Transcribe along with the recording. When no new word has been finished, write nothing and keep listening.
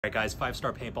Alright guys,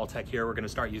 5-Star Paintball Tech here. We're going to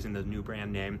start using the new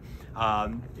brand name.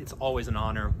 It's always an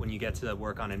honor when you get to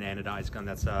work on an anodized gun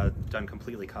that's done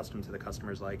completely custom to the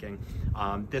customer's liking.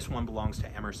 This one belongs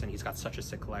to Emerson. He's got such a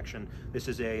sick collection. This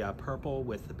is a purple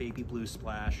with the baby blue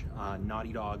splash,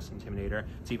 Naughty Dogs Intimidator.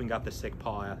 It's even got the sick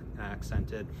paw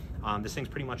accented. This thing's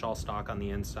pretty much all stock on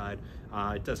the inside.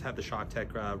 It does have the Shock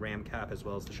Tech ram cap as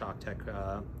well as the Shock Tech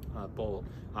bolt.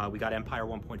 We got Empire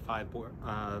 1.5 board,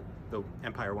 the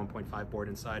Empire 1.5 board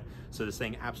inside. So this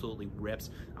thing absolutely rips,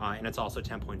 and it's also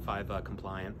 10.5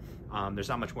 compliant. There's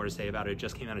not much more to say about it. It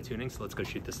just came out of tuning, so let's go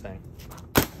shoot this thing.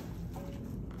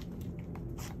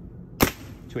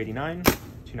 289,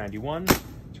 291,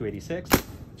 286,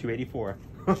 284.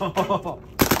 Oh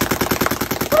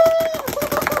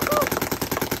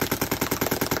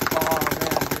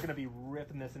man, you're gonna be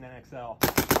ripping this in NXL.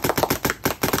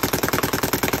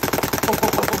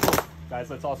 Guys,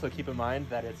 let's also keep in mind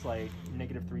that it's like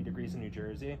 -3 degrees in New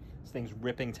Jersey. This thing's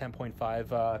ripping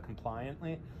 10.5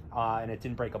 compliantly, and it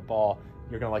didn't break a ball.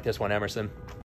 You're gonna like this one, Emerson.